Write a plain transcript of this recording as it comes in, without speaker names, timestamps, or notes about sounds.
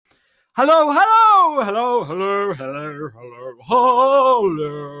Hello, hello, hello, hello, hello,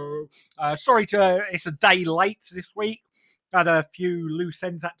 hello, hello. Sorry it's a day late this week. Had a few loose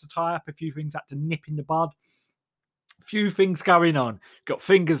ends had to tie up, a few things had to nip in the bud. A few things going on. Got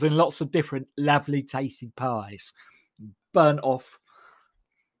fingers in lots of different lovely tasty pies. Burnt off,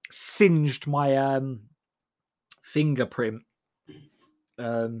 singed my fingerprint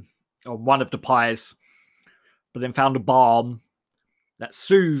on one of the pies, but then found a balm that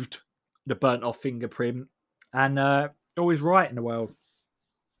soothed the burnt off fingerprint, and always right in the world.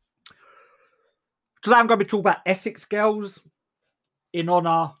 Today I'm going to be talking about Essex Girls in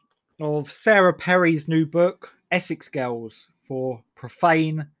honour of Sarah Perry's new book, Essex Girls, for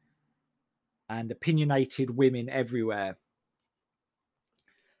profane and opinionated women everywhere.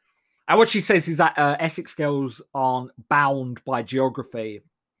 And what she says is that Essex girls aren't bound by geography,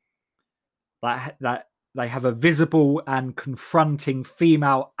 that they have a visible and confronting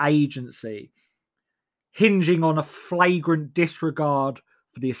female agency, hinging on a flagrant disregard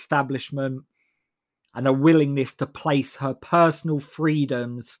for the establishment and a willingness to place her personal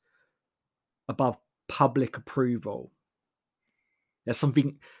freedoms above public approval. There's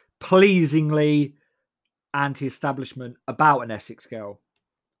something pleasingly anti-establishment about an Essex girl.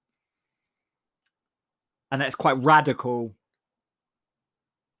 And that's quite radical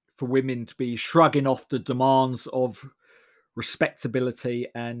for women to be shrugging off the demands of respectability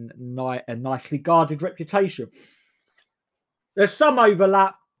and a nicely guarded reputation. There's some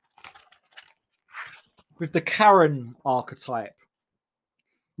overlap with the Karen archetype.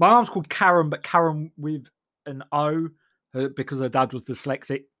 My mum's called Karen, but Karen with an O because her dad was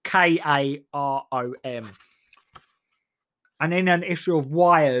dyslexic. Karom. And in an issue of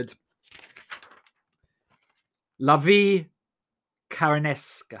Wired, La Vie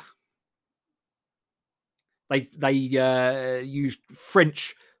Karenesque. They used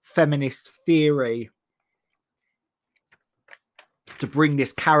French feminist theory to bring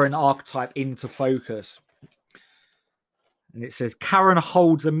this Karen archetype into focus. And it says, Karen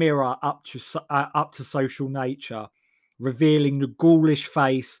holds a mirror up to social nature, revealing the ghoulish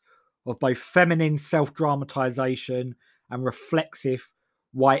face of both feminine self-dramatization and reflexive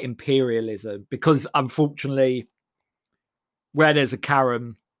white imperialism. Because unfortunately, where there's a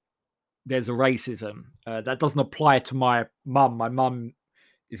Karen, there's a racism. That doesn't apply to my mum. My mum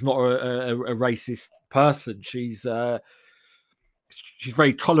is not a racist person. She's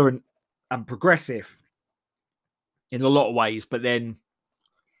very tolerant and progressive in a lot of ways, but then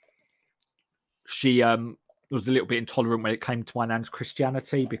she was a little bit intolerant when it came to my nan's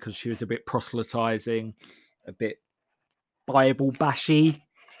Christianity because she was a bit proselytizing, a bit Bible bashy,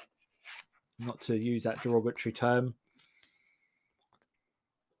 not to use that derogatory term.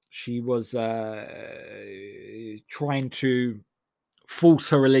 She was trying to force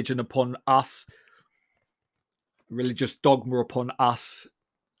her religion upon us, religious dogma upon us,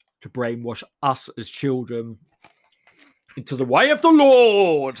 to brainwash us as children into the way of the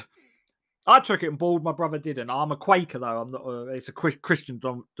Lord. I took it and balled. My brother didn't. I'm a Quaker, though. I'm not. It's a Christian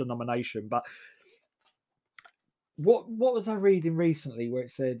denomination. But what was I reading recently where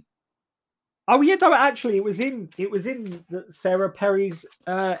it said, oh yeah, no, actually, it was in Sarah Perry's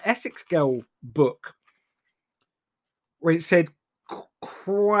Essex Girl book, where it said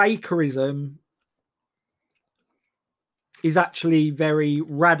Quakerism is actually very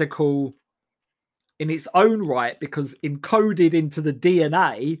radical in its own right because encoded into the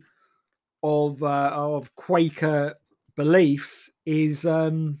DNA of Quaker beliefs is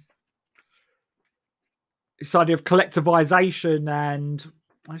this idea of collectivization. And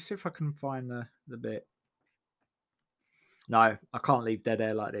let's see if I can find the bit. No, I can't leave dead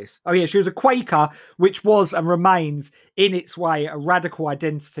air like this. Oh yeah, she was a Quaker, which was and remains in its way a radical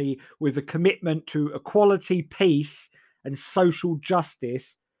identity with a commitment to equality, peace, and social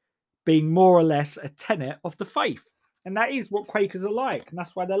justice being more or less a tenet of the faith. And that is what Quakers are like. And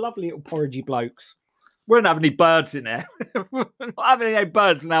that's why they're lovely little porridgey blokes. We don't have any birds in there. We're not having any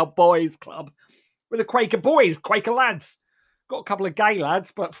birds in our boys' club. We're the Quaker boys, Quaker lads. Got a couple of gay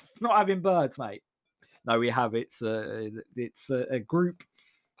lads, but not having birds, mate. No, we have. It's a group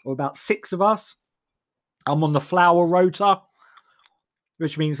of about 6 of us. I'm on the flower rota,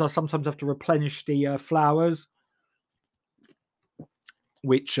 which means I sometimes have to replenish the flowers,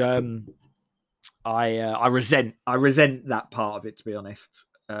 which I resent. I resent that part of it, to be honest.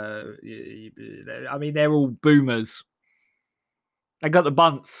 I mean, they're all boomers. They got the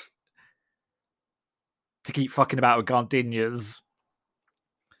bunts to keep fucking about with gardenias.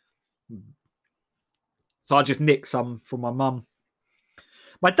 So I just nicked some from my mum.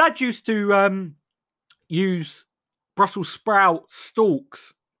 My dad used to use Brussels sprout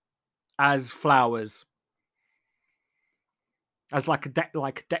stalks as flowers, as like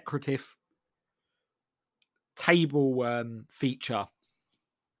a decorative table feature.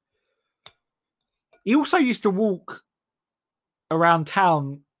 He also used to walk around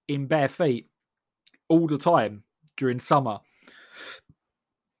town in bare feet all the time during summer.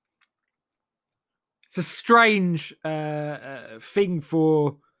 It's a strange thing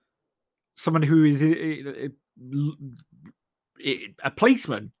for someone who is a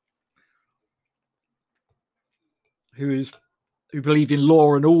policeman who believed in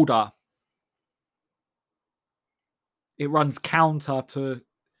law and order. It runs counter to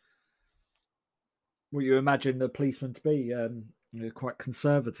what you imagine the policeman to be, quite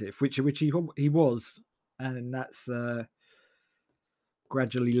conservative, which he was, and that's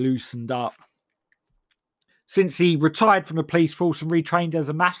gradually loosened up since he retired from the police force and retrained as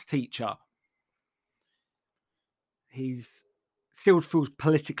a maths teacher. He's still feels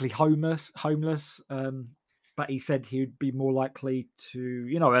politically homeless, but he said he would be more likely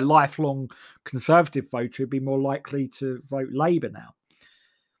to, a lifelong conservative voter would be more likely to vote Labour now.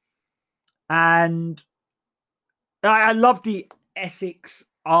 And I love the Essex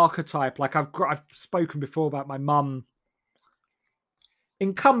archetype. Like I've spoken before about my mum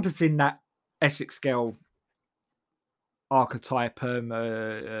encompassing that Essex girl archetype,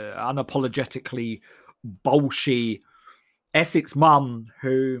 unapologetically bolshy Essex mum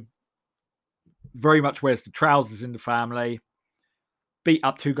who very much wears the trousers in the family, beat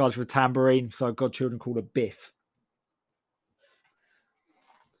up two guys with a tambourine, so godchildren called her Biff.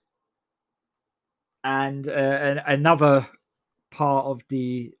 And another part of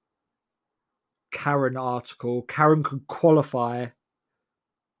the Karen article, Karen could qualify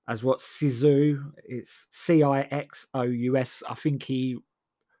as what Cixous, it's Cixous. I think he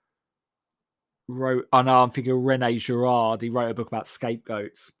wrote, I'm thinking Rene Girard, he wrote a book about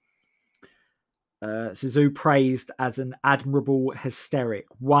scapegoats. Cixous praised as an admirable hysteric,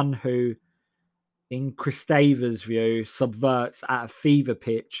 one who, in Kristeva's view, subverts at a fever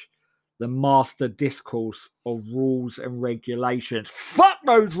pitch the master discourse of rules and regulations. Fuck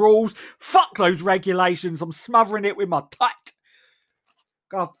those rules! Fuck those regulations! I'm smothering it with my tit.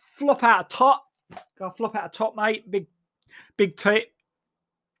 Gotta flop out a top. Mate. Big tit.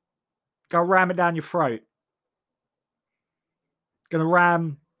 Go ram it down your throat. Gonna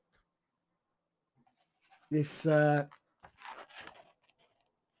ram this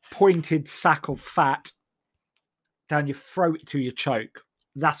pointed sack of fat down your throat till you choke.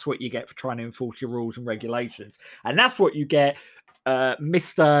 That's what you get for trying to enforce your rules and regulations. And that's what you get,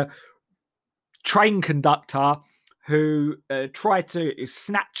 Mr. Train Conductor, who tried to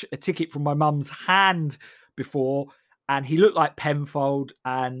snatch a ticket from my mum's hand before, and he looked like Penfold,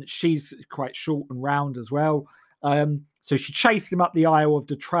 and she's quite short and round as well. So she chased him up the aisle of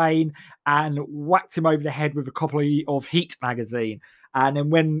the train and whacked him over the head with a copy of Heat magazine. And then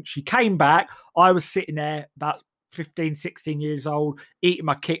when she came back, I was sitting there about 15, 16 years old, eating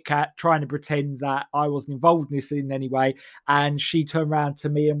my Kit Kat, trying to pretend that I wasn't involved in this in any way. And she turned around to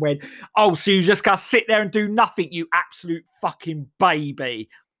me and went, "Oh, so you just got to sit there and do nothing, you absolute fucking baby."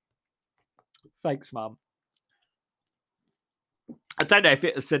 Thanks, Mum. I don't know if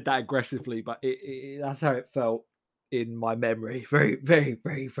it has said that aggressively, but that's how it felt in my memory. Very, very,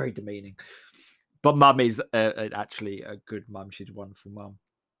 very, very demeaning. But Mum is actually a good mum. She's a wonderful mum.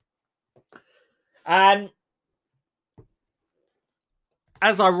 And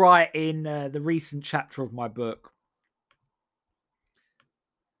as I write in the recent chapter of my book,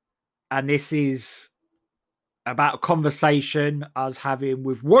 and this is about a conversation I was having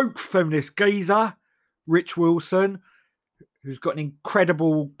with woke feminist geezer, Rich Wilson, who's got an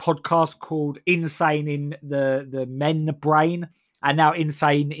incredible podcast called Insane in the Men Brain, and now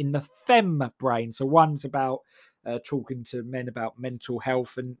Insane in the Femme Brain. So one's about talking to men about mental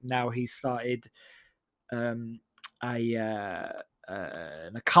health, and now he's started an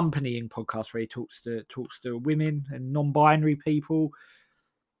accompanying podcast where he talks to women and non-binary people,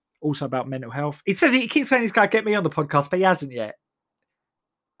 also about mental health. He keeps saying he's going to get me on the podcast, but he hasn't yet.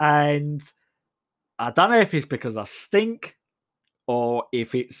 And I don't know if it's because I stink, or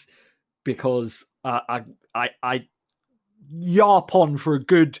if it's because I yarp on for a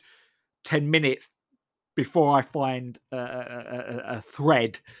good 10 minutes before I find a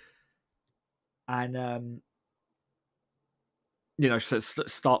thread, and so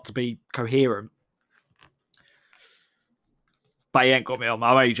start to be coherent. But he ain't got me on.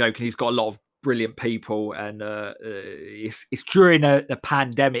 I'm only joking. He's got a lot of brilliant people, and it's during a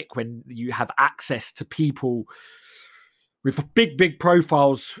pandemic when you have access to people with big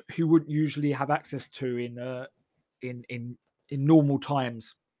profiles who wouldn't usually have access to in normal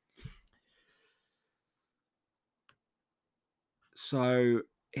times. So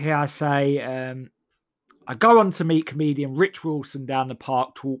here I say, I go on to meet comedian Rich Wilson down the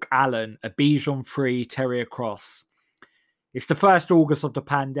park to walk Alan, a Bichon-free terrier cross. It's the 1st August of the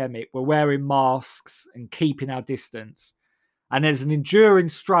pandemic. We're wearing masks and keeping our distance. And there's an enduring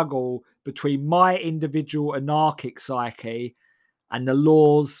struggle between my individual anarchic psyche and the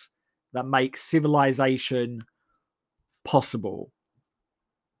laws that make civilization possible.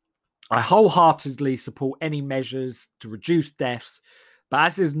 I wholeheartedly support any measures to reduce deaths, but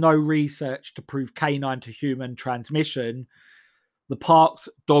as there's no research to prove canine to human transmission, the park's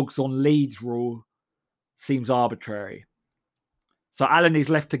dogs on leads rule seems arbitrary. So Alan is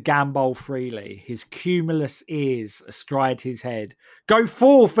left to gambol freely, his cumulus ears astride his head. Go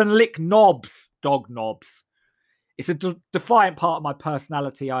forth and lick knobs, dog knobs. It's a defiant part of my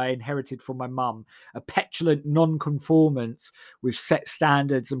personality I inherited from my mum, a petulant non-conformance with set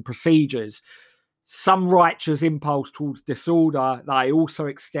standards and procedures. Some righteous impulse towards disorder that I also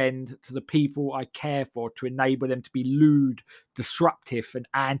extend to the people I care for to enable them to be lewd, disruptive, and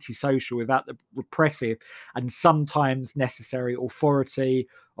antisocial without the repressive and sometimes necessary authority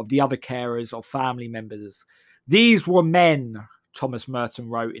of the other carers or family members. These were men, Thomas Merton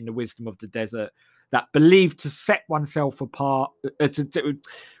wrote in The Wisdom of the Desert, that believed to set oneself apart,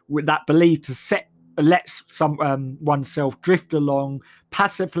 that believed to lets oneself drift along,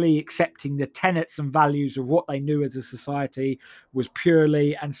 passively accepting the tenets and values of what they knew as a society was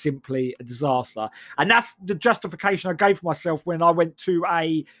purely and simply a disaster. And that's the justification I gave for myself when I went to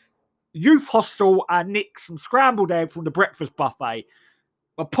a youth hostel and nicked some scrambled egg from the breakfast buffet.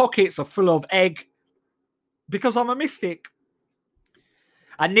 My pockets are full of egg because I'm a mystic.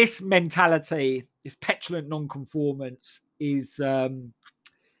 And this mentality, this petulant non-conformance, is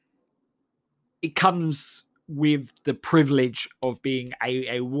it comes with the privilege of being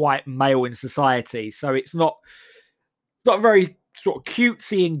a white male in society. So it's not very sort of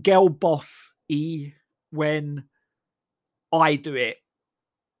cutesy and girl boss-y when I do it.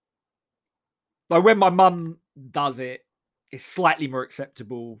 Like when my mum does it, it's slightly more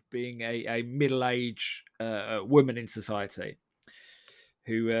acceptable being a middle-aged woman in society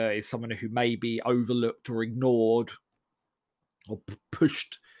who is someone who may be overlooked or ignored or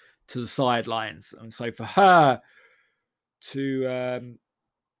pushed to the sidelines. And so for her to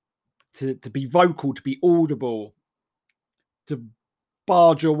be vocal, to be audible, to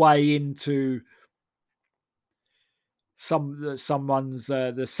barge your way into someone's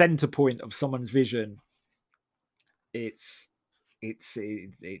the center point of someone's vision, it's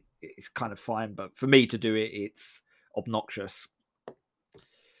kind of fine, but for me to do it, it's obnoxious.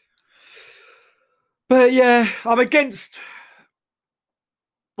 But yeah, I'm against.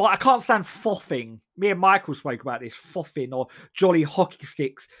 Like, I can't stand foffing. Me and Michael spoke about this, foffing or jolly hockey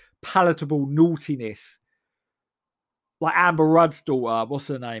sticks, palatable naughtiness. Like Amber Rudd's daughter, what's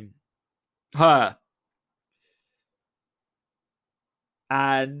her name? Her.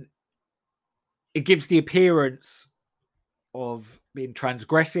 And it gives the appearance of being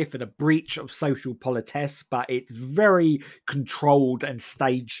transgressive and a breach of social politesse, but it's very controlled and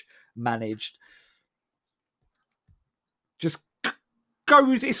stage managed. Just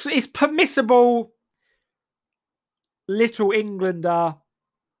goes, it's permissible Little Englander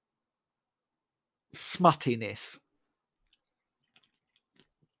smuttiness.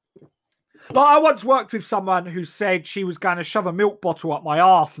 Like, I once worked with someone who said she was going to shove a milk bottle up my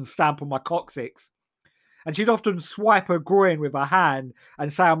arse and stamp on my coccyx. And she'd often swipe her groin with her hand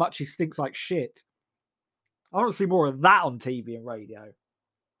and say how much she stinks like shit. I want to see more of that on TV and radio.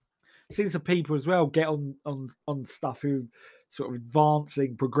 Seems some people as well get on stuff who sort of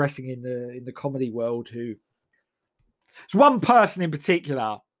advancing, progressing in the comedy world. Who, it's one person in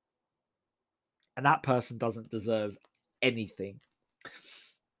particular, and that person doesn't deserve anything.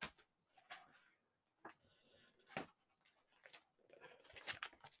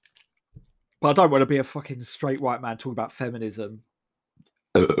 But I don't want to be a fucking straight white man talking about feminism.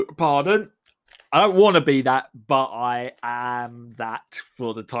 Pardon. I don't want to be that, but I am that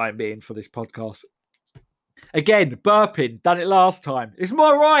for the time being for this podcast. Again, burping, done it last time. It's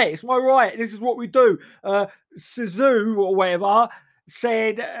my right. It's my right. This is what we do. Sisu or whatever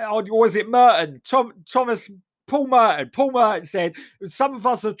said, or was it Merton? Paul Merton said, some of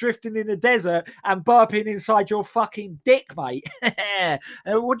us are drifting in the desert and burping inside your fucking dick, mate.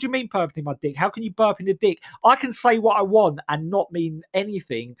 What do you mean burping in my dick? How can you burp in the dick? I can say what I want and not mean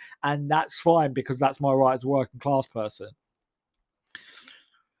anything, and that's fine because that's my right as a working class person.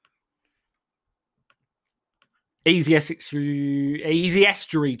 Easy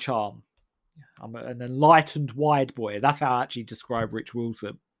estuary charm. I'm an enlightened wide boy. That's how I actually describe Rich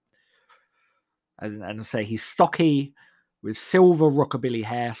Wilson. And say he's stocky, with silver rockabilly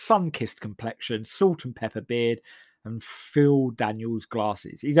hair, sun-kissed complexion, salt and pepper beard, and Phil Daniels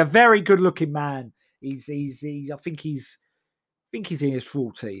glasses. He's a very good-looking man. He's I think he's in his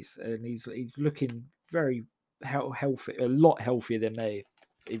 40s, and he's looking very healthy, a lot healthier than me,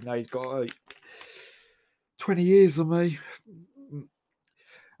 even though he's got 20 years on me.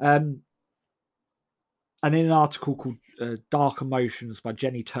 And in an article called Dark Emotions by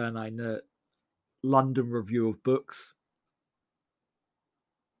Jenny Turner in the London Review of Books,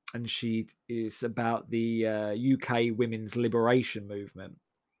 and she is about the UK women's liberation movement.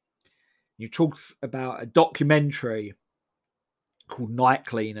 She talks about a documentary called Night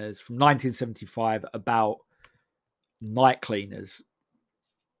Cleaners from 1975 about night cleaners,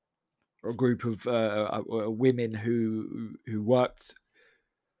 a group of women who worked.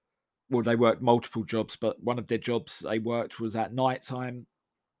 Well, they worked multiple jobs, but one of their jobs they worked was at night time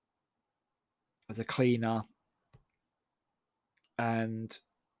as a cleaner, and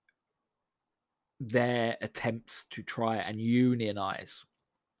their attempts to try and unionize.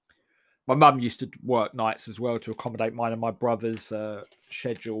 My mum used to work nights as well to accommodate mine and my brother's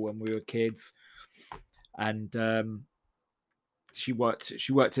schedule when we were kids, and she was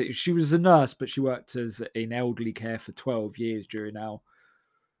a nurse, but she worked in elderly care for 12 years during our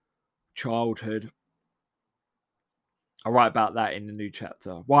childhood. I write about that in the new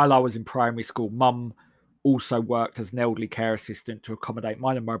chapter. While I was in primary school, Mum also worked as an elderly care assistant to accommodate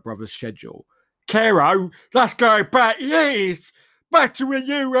mine and my brother's schedule. Caro, that's going back years. Better when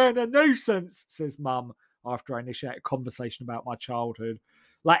you weren't a nuisance, says Mum after I initiate a conversation about my childhood.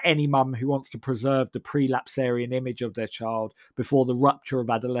 Like any mum who wants to preserve the prelapsarian image of their child before the rupture of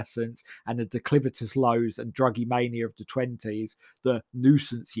adolescence and the declivitous lows and druggy mania of the 20s, the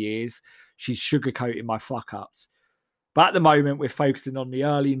nuisance years, she's sugarcoating my fuck-ups. But at the moment, we're focusing on the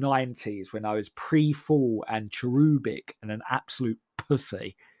early 90s when I was pre-fall and cherubic and an absolute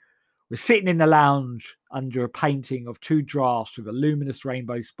pussy. We're sitting in the lounge under a painting of two drafts with luminous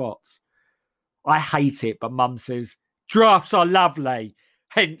rainbow spots. I hate it, but Mum says, drafts are lovely,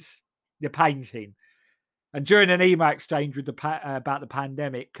 hence the painting. And during an email exchange with about the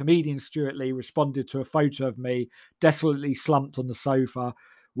pandemic, comedian Stuart Lee responded to a photo of me desolately slumped on the sofa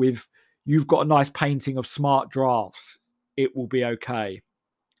with, "You've got a nice painting of smart drafts. It will be okay."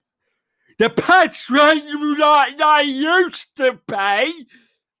 The pets rate you like they used to pay.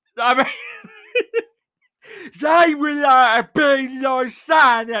 I mean, they were like a big long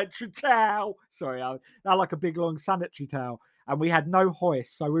sanitary towel. Sorry, I like a big long sanitary towel. And we had no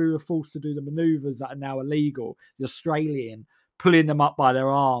hoist, so we were forced to do the manoeuvres that are now illegal. The Australian, pulling them up by their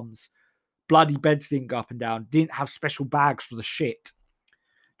arms. Bloody beds didn't go up and down. Didn't have special bags for the shit.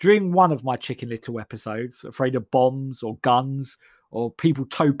 During one of my Chicken Little episodes, afraid of bombs or guns or people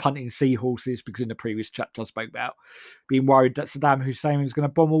toe punting seahorses, because in the previous chapter I spoke about being worried that Saddam Hussein was going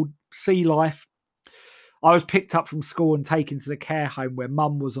to bomb all sea life, I was picked up from school and taken to the care home where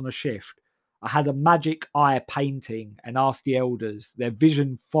Mum was on a shift. I had a magic eye painting and asked the elders, their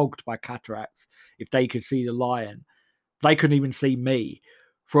vision fogged by cataracts, if they could see the lion. They couldn't even see me.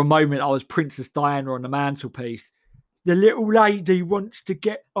 For a moment, I was Princess Diana on the mantelpiece. The little lady wants to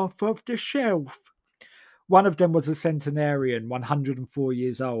get off of the shelf. One of them was a centenarian, 104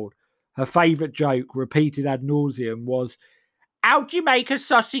 years old. Her favourite joke, repeated ad nauseum, was, "How do you make a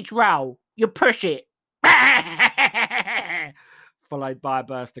sausage roll? You push it." Followed by a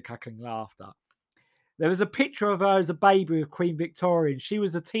burst of cackling laughter. There was a picture of her as a baby with Queen Victoria, and she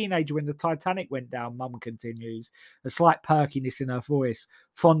was a teenager when the Titanic went down, Mum continues, a slight perkiness in her voice,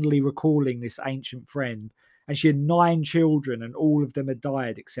 fondly recalling this ancient friend. And she had 9 children, and all of them had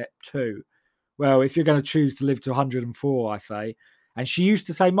died except 2. Well, if you're going to choose to live to 104, I say. And she used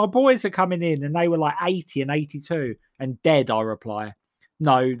to say, "My boys are coming in," and they were like 80 and 82. And dead, I reply.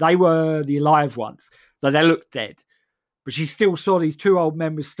 No, they were the alive ones, though they looked dead. But she still saw these 2 old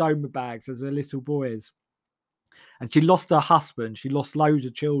men with stoma bags as her little boys. And she lost her husband. She lost loads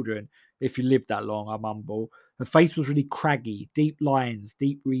of children. If you lived that long, I mumble. Her face was really craggy, deep lines,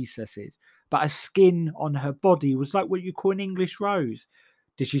 deep recesses. But her skin on her body was like what you call an English rose.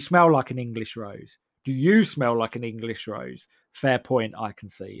 Did she smell like an English rose? Do you smell like an English rose? Fair point, I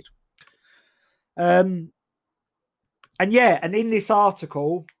concede. And in this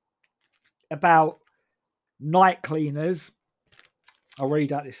article about night cleaners, I'll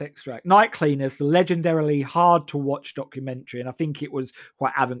read out this extract. Night Cleaners, the legendarily hard to watch documentary, and I think it was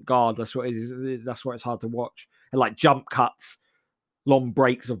quite avant-garde. That's what it is. That's why it's hard to watch. And like jump cuts, long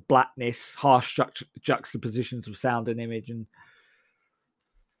breaks of blackness, harsh juxtapositions of sound and image, and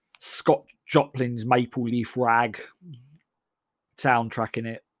Scott Joplin's Maple Leaf Rag soundtrack in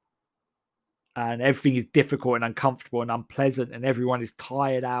it. and everything is difficult and uncomfortable and unpleasant, and everyone is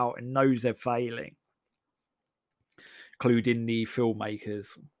tired out and knows they're failing, including the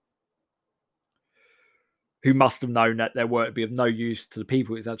filmmakers, who must have known that their work would be of no use to the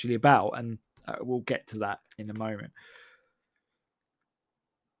people it's actually about. And we'll get to that in a moment.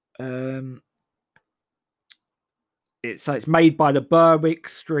 It's made by the Berwick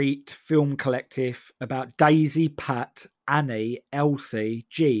Street Film Collective, about Daisy, Pat, Annie, Elsie,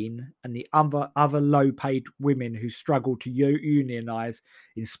 Jean, and the other low-paid women who struggle to unionize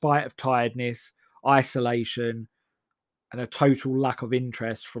in spite of tiredness, isolation, and a total lack of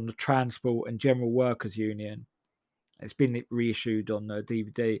interest from the Transport and General Workers Union. It's been reissued on the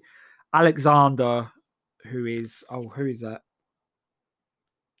DVD. Alexander, who is that?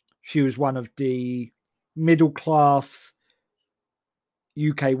 She was one of the middle-class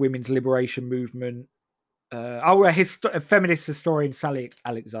UK women's liberation movement. A feminist historian, Sally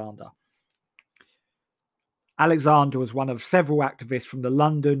Alexander. Alexander was one of several activists from the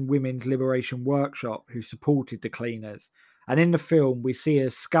London Women's Liberation Workshop who supported the cleaners. And in the film, we see her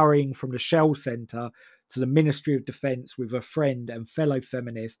scurrying from the Shell Centre to the Ministry of Defence with her friend and fellow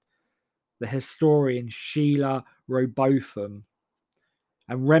feminist, the historian Sheila Robotham,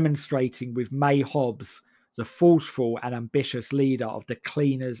 and remonstrating with May Hobbs, the forceful and ambitious leader of the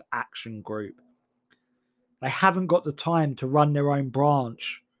Cleaners Action Group. They haven't got the time to run their own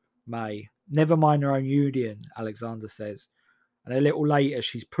branch, May. Never mind their own union, Alexander says. And a little later,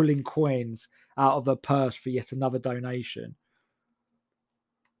 she's pulling coins out of her purse for yet another donation.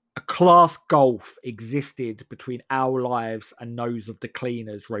 A class gulf existed between our lives and those of the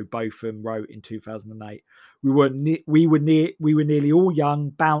cleaners, Robotham wrote in 2008. We were nearly all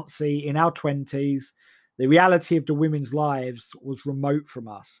young, bouncy, in our 20s. The reality of the women's lives was remote from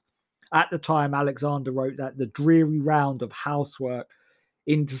us. At the time, Alexander wrote that the dreary round of housework,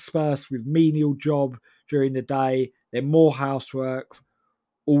 interspersed with menial job during the day, then more housework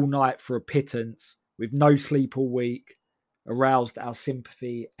all night for a pittance, with no sleep all week, aroused our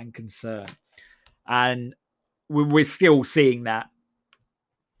sympathy and concern. And we're still seeing that.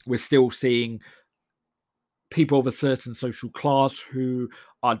 We're still seeing people of a certain social class who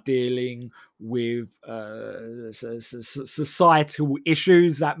are dealing with societal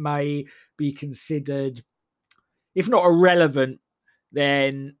issues that may be considered, if not irrelevant,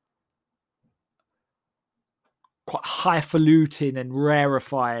 then quite highfalutin and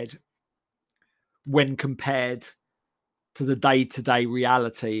rarefied when compared to the day-to-day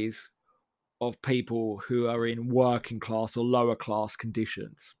realities of people who are in working class or lower class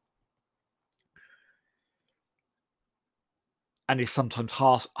conditions. And it's sometimes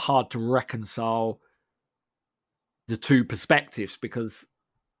hard to reconcile the two perspectives, because,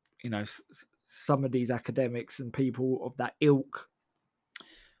 you know, some of these academics and people of that ilk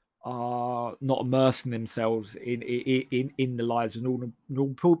are not immersing themselves in the lives of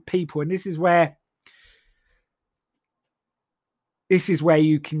normal people. And this is where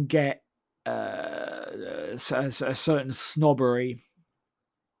you can get a certain snobbery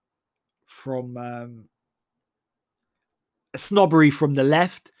from the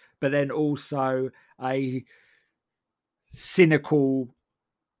left, but then also a cynical,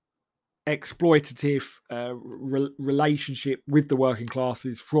 exploitative relationship with the working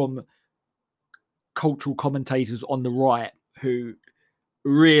classes from cultural commentators on the right, who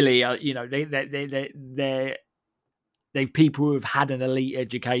really are, you know, they're people who have had an elite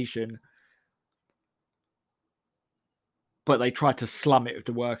education, but they try to slum it with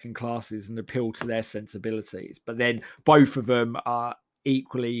the working classes and appeal to their sensibilities. But then both of them are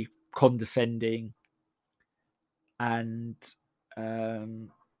equally condescending and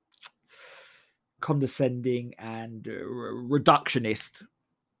reductionist,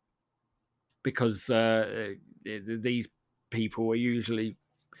 because these people are usually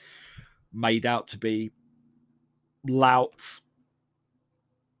made out to be louts,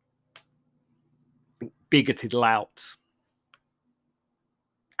 bigoted louts.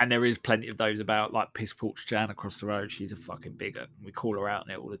 And there is plenty of those about, like Piss Porch Jan across the road. She's a fucking bigot. We call her out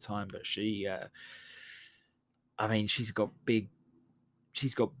on it all the time, but she, I mean, she's got big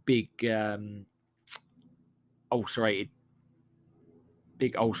ulcerated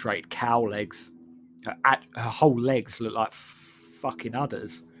cow legs. Her whole legs look like fucking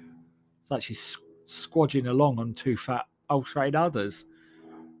udders. It's like she's squodging along on two fat ulcerated udders.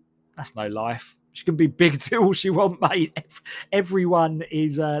 That's no life. She can be big till all she wants, mate. Everyone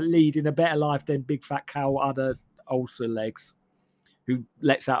is leading a better life than big fat cow udder ulcer legs, who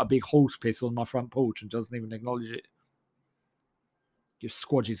lets out a big horse piss on my front porch and doesn't even acknowledge it. Just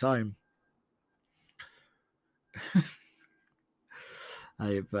squodges home.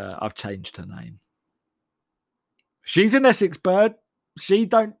 I've changed her name. She's an Essex bird. She's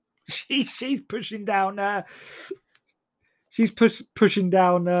pushing down. She's pushing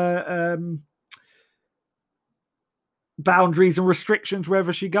down boundaries and restrictions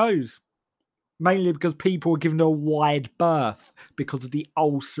wherever she goes. Mainly because people are giving her a wide berth because of the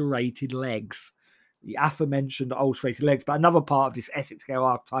ulcerated legs. The aforementioned ulcerated legs. But another part of this Essex Gale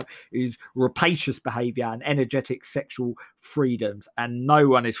archetype is rapacious behaviour and energetic sexual freedoms. And no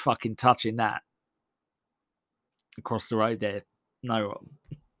one is fucking touching that. Across the road there. No one.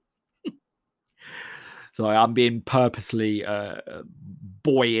 So I'm being purposely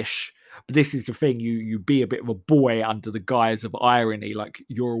boyish. But this is the thing, you be a bit of a boy under the guise of irony, like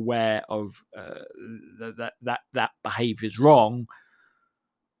you're aware of that behaviour is wrong,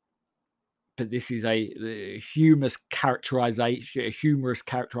 but this is a humorous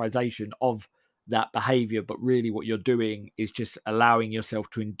characterization of that behaviour. But really, what you're doing is just allowing yourself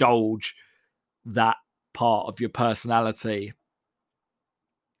to indulge that part of your personality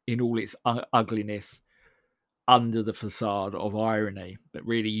in all its ugliness under the facade of irony. But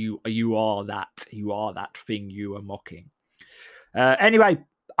really, you are that thing you are mocking. Anyway,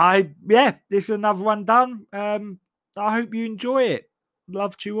 this is another one done. I hope you enjoy it.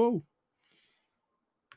 Love to you all.